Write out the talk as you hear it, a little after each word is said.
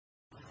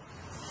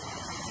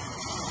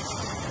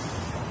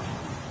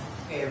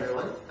Hey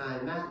everyone,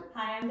 I'm Matt.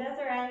 Hi, I'm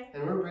Desiree.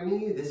 And we're bringing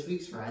you this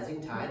week's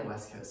Rising Tide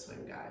West Coast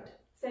Swing Guide.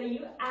 So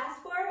you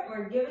asked for it,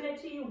 we're giving it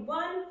to you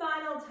one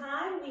final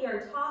time. We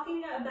are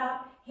talking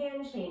about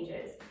hand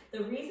changes.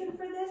 The reason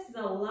for this is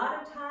a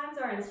lot of times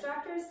our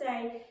instructors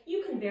say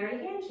you can vary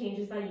hand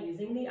changes by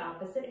using the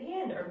opposite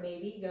hand or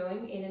maybe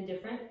going in a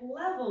different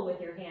level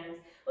with your hands.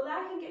 Well,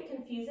 that can get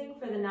confusing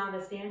for the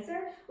novice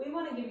dancer. We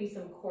want to give you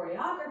some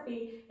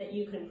choreography that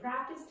you can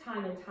practice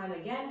time and time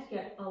again to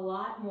get a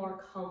lot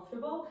more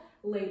comfortable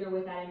later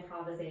with that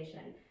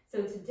improvisation.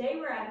 So today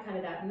we're at kind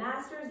of that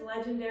master's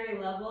legendary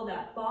level,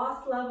 that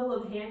boss level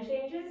of hand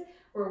changes,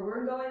 where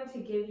we're going to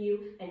give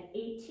you an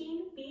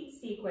 18-beat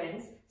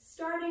sequence,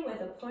 starting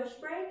with a push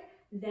break,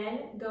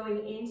 then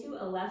going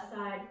into a left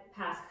side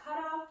pass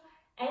cutoff,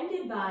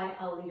 ended by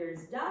a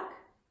leader's duck,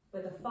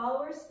 with a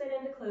follower spin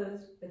into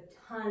close with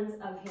tons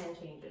of hand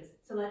changes.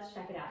 So let's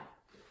check it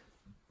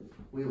out.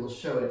 We will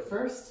show it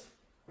first.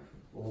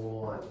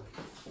 1,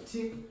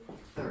 2,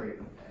 3, and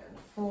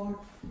 4,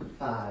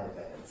 5,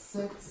 and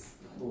 6.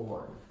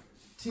 1,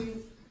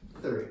 2,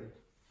 3,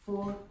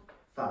 4,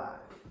 5,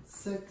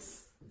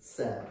 6,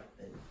 7,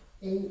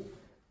 8,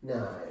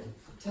 9,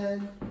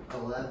 10,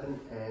 11,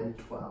 and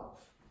 12.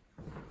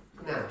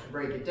 Now, to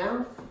break it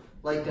down,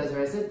 like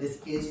Desiree said,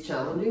 this is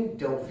challenging.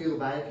 Don't feel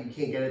bad if you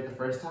can't get it the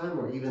first time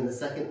or even the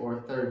second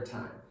or third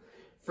time.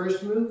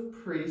 First move,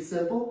 pretty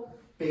simple.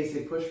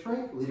 Basic push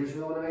break. Leaders,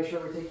 we want to make sure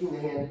we're taking the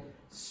hand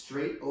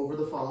straight over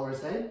the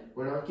follower's head.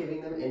 We're not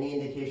giving them any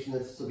indication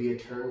that this will be a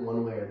turn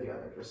one way or the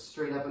other. Just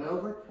straight up and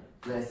over,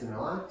 nice and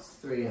relaxed.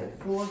 3 and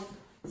 4.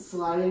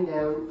 Sliding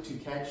down to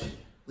catch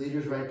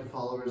leader's right to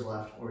follower's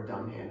left or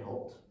dumb hand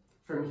hold.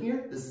 From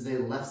here, this is a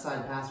left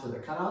side pass with a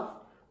cutoff.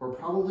 We're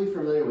probably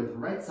familiar with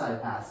right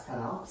side pass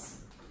cutoffs.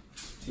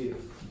 2,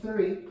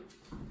 3.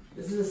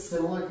 This is a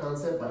similar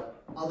concept,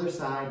 but other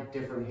side,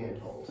 different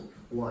hand hold.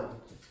 1,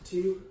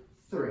 2,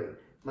 3.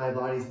 My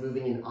body's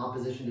moving in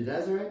opposition to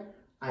Desiree.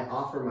 I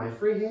offer my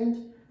free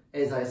hand.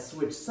 As I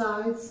switch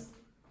sides,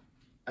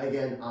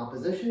 again,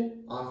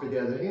 opposition, offer the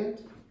other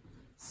hand.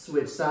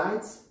 Switch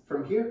sides.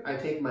 From here, I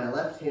take my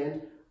left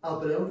hand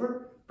up and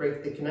over,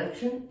 break the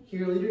connection.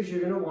 Here, leaders,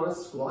 you're gonna wanna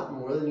squat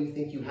more than you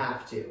think you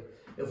have to.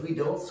 If we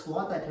don't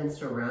squat, that tends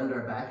to round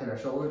our back and our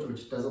shoulders,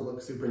 which doesn't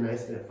look super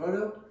nice in a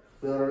photo.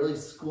 We wanna really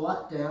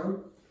squat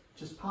down,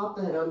 just pop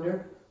the head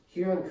under.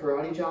 Here I'm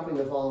karate chopping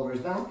the follower's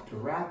back to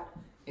wrap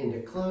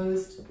into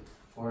closed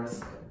for a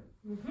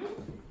spin.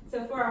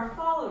 So for our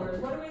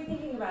followers, what are we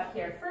thinking about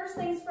here? First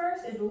things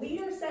first is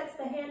leader sets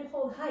the hand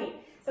hold height.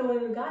 So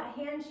when we've got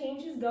hand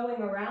changes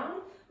going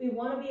around, we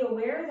want to be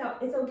aware that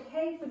it's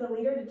okay for the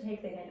leader to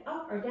take the hand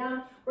up or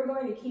down. We're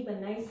going to keep a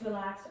nice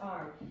relaxed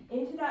arm.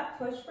 Into that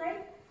push break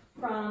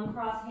from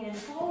cross hand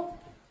hold.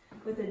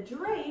 With a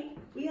drape,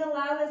 we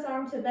allow this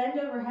arm to bend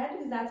overhead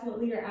because that's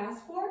what leader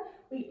asked for.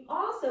 We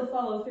also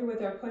follow through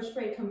with our push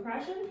break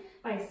compression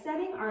by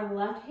setting our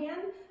left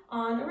hand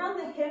on around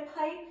the hip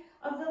height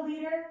of the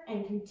leader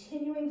and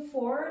continuing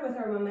forward with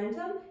our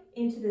momentum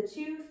into the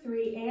 2,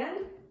 3,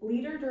 and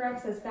leader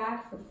directs us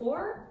back for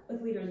 4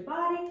 with leader's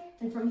body.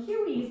 And from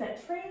here we use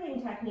that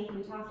trailing technique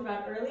we talked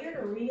about earlier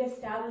to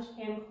reestablish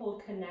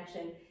hand-hold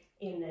connection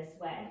in this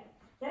way.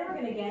 Then we're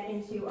going to get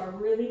into our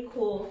really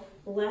cool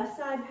left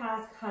side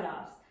pass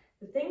cutoffs.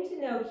 The thing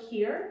to note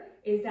here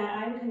is that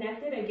I'm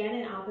connected again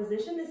in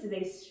opposition. This is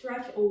a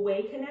stretch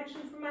away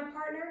connection from my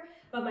partner,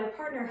 but my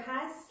partner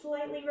has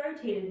slightly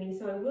rotated me,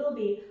 so I will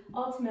be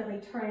ultimately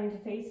turning to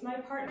face my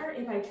partner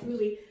if I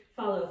truly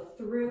follow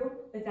through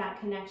with that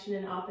connection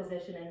in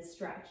opposition and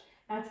stretch.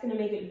 That's going to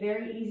make it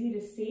very easy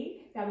to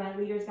see that my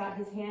leader's got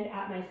his hand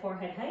at my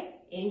forehead height,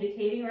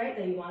 indicating, right,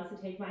 that he wants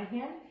to take my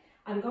hand.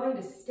 I'm going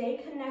to stay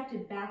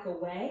connected back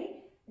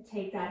away,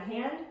 take that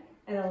hand,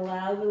 and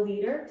allow the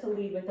leader to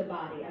lead with the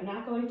body. I'm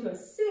not going to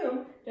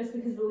assume, just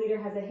because the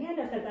leader has a hand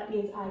up, that that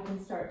means I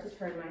can start to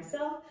turn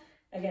myself.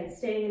 Again,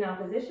 staying in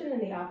opposition in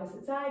the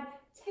opposite side,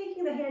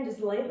 taking the hand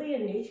just lightly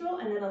in neutral,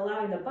 and then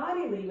allowing the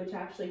body lead, which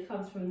actually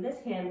comes from this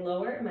hand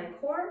lower in my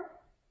core,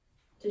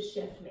 to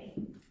shift me.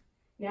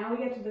 Now we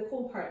get to the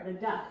cool part, the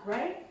duck,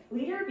 right?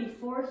 Leader,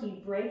 before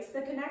he breaks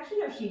the connection,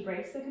 or she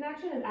breaks the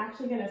connection, is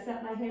actually gonna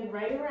set my hand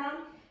right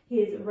around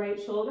his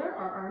right shoulder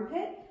or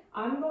armpit.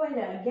 I'm going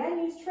to again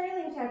use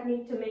trailing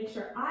technique to make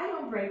sure I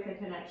don't break the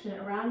connection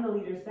around the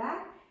leader's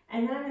back.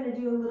 And then I'm going to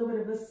do a little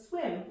bit of a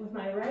swim with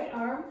my right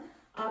arm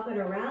up and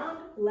around,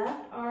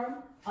 left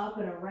arm up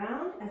and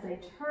around. As I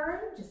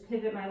turn, just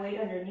pivot my weight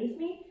underneath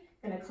me.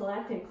 I'm going to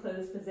collect in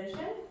closed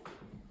position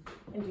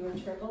and do a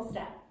triple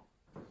step.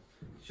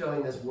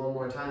 Showing this one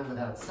more time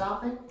without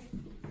stopping.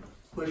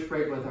 Push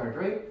break with our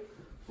drape.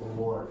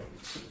 1,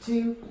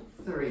 2,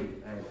 3,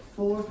 and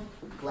 4.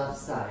 Left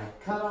side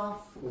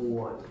cutoff.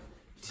 1,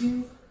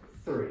 2,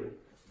 3,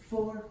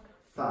 4,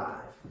 5,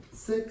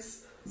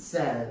 6,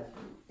 7,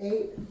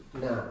 8,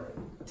 9,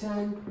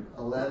 10,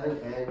 11,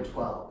 and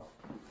 12.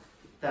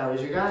 That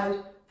was your guide.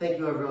 Thank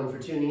you everyone for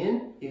tuning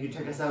in. You can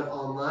check us out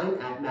online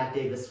at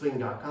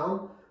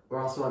mattdaviswing.com. We're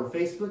also on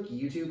Facebook,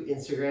 YouTube,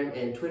 Instagram,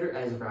 and Twitter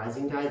as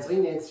Rising Tide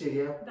Swing Dance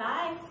Studio.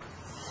 Bye.